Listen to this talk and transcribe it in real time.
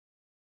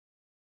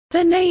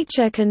The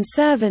Nature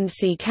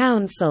Conservancy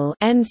Council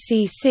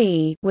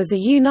 (NCC) was a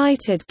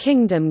United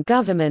Kingdom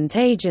government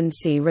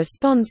agency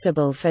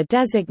responsible for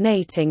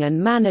designating and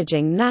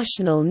managing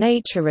national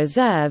nature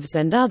reserves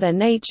and other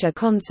nature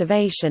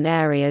conservation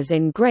areas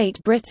in Great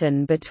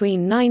Britain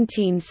between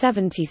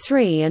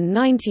 1973 and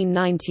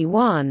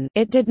 1991.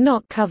 It did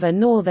not cover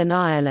Northern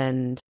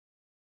Ireland.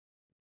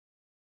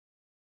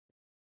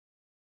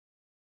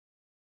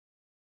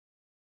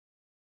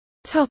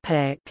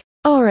 Topic: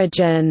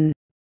 Origin.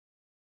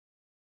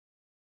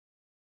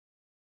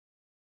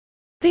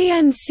 The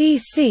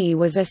NCC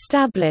was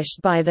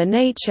established by the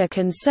Nature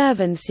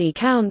Conservancy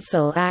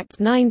Council Act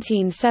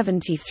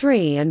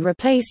 1973 and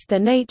replaced the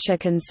Nature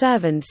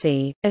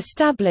Conservancy,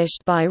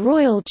 established by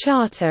Royal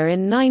Charter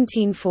in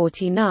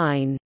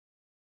 1949.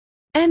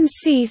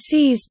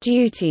 NCC's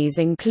duties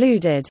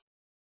included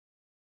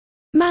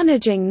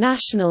managing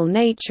national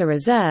nature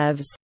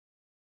reserves,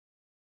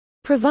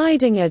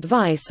 providing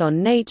advice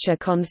on nature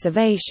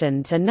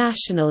conservation to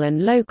national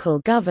and local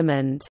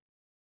government,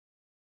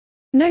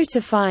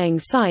 notifying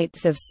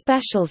sites of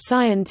special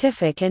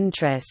scientific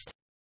interest,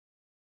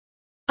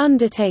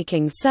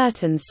 undertaking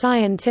certain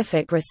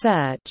scientific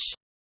research.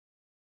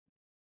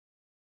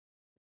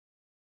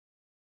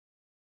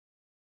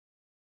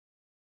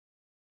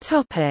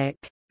 Topic: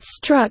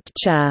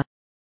 Structure.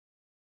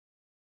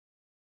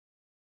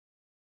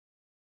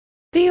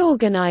 The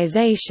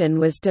organization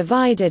was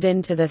divided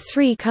into the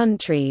 3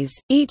 countries,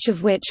 each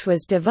of which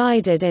was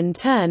divided in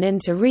turn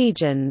into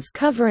regions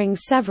covering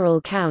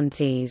several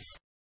counties.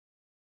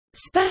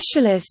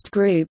 Specialist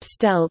groups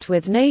dealt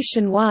with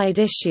nationwide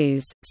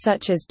issues,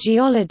 such as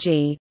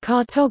geology,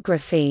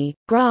 cartography,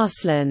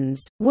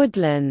 grasslands,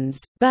 woodlands,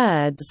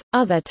 birds,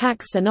 other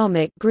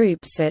taxonomic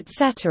groups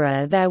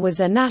etc. There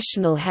was a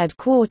national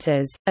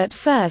headquarters, at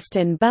first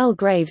in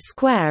Belgrave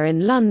Square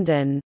in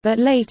London, but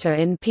later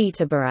in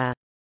Peterborough.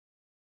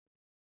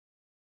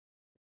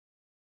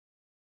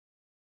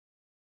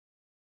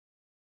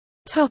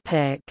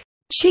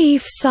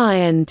 Chief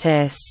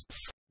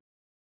scientists.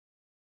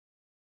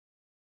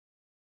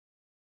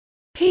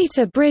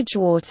 Peter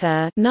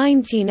Bridgewater,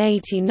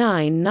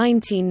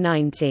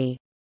 1989–1990.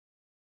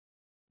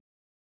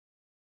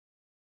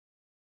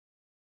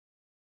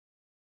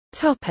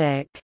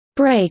 Topic: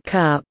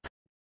 Breakup.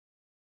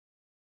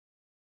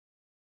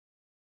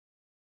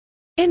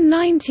 In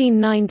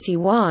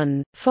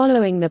 1991,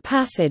 following the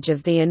passage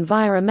of the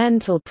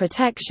Environmental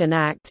Protection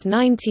Act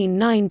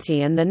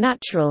 1990 and the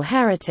Natural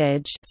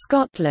Heritage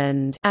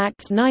Scotland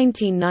Act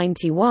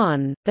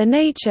 1991, the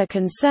Nature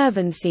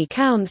Conservancy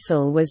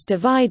Council was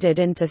divided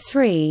into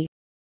 3.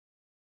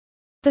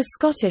 The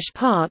Scottish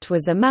part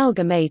was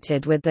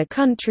amalgamated with the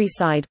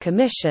Countryside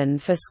Commission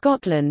for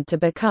Scotland to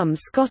become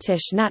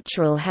Scottish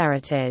Natural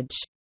Heritage.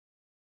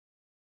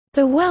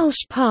 The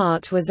Welsh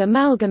part was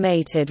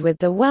amalgamated with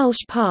the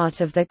Welsh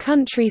part of the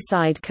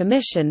Countryside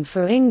Commission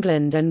for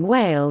England and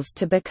Wales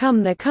to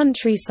become the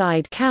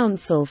Countryside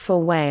Council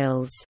for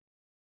Wales.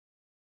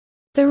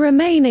 The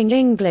remaining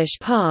English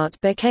part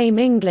became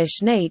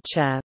English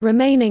Nature,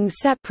 remaining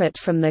separate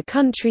from the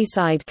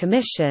Countryside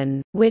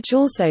Commission, which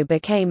also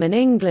became an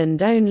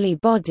England-only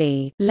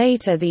body.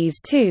 Later these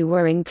 2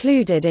 were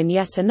included in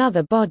yet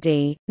another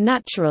body,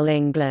 Natural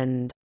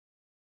England.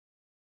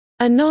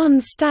 A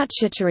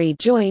non-statutory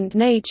Joint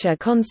Nature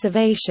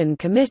Conservation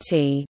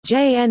Committee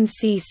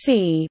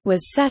 (JNCC)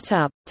 was set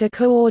up, to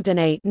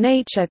coordinate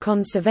nature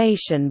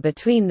conservation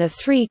between the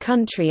 3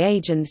 country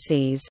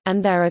agencies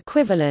and their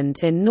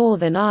equivalent in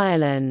Northern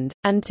Ireland,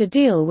 and to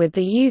deal with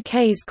the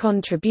UK's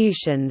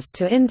contributions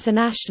to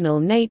international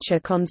nature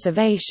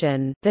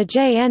conservation. The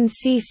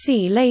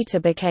JNCC later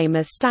became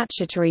a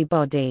statutory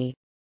body.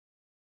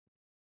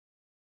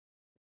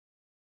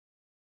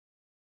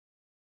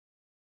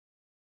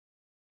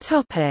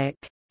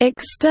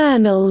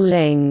 External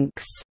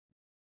links.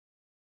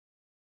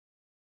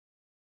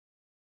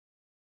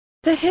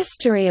 The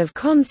history of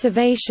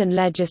conservation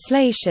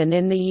legislation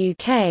in the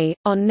UK,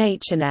 on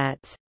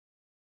NatureNet.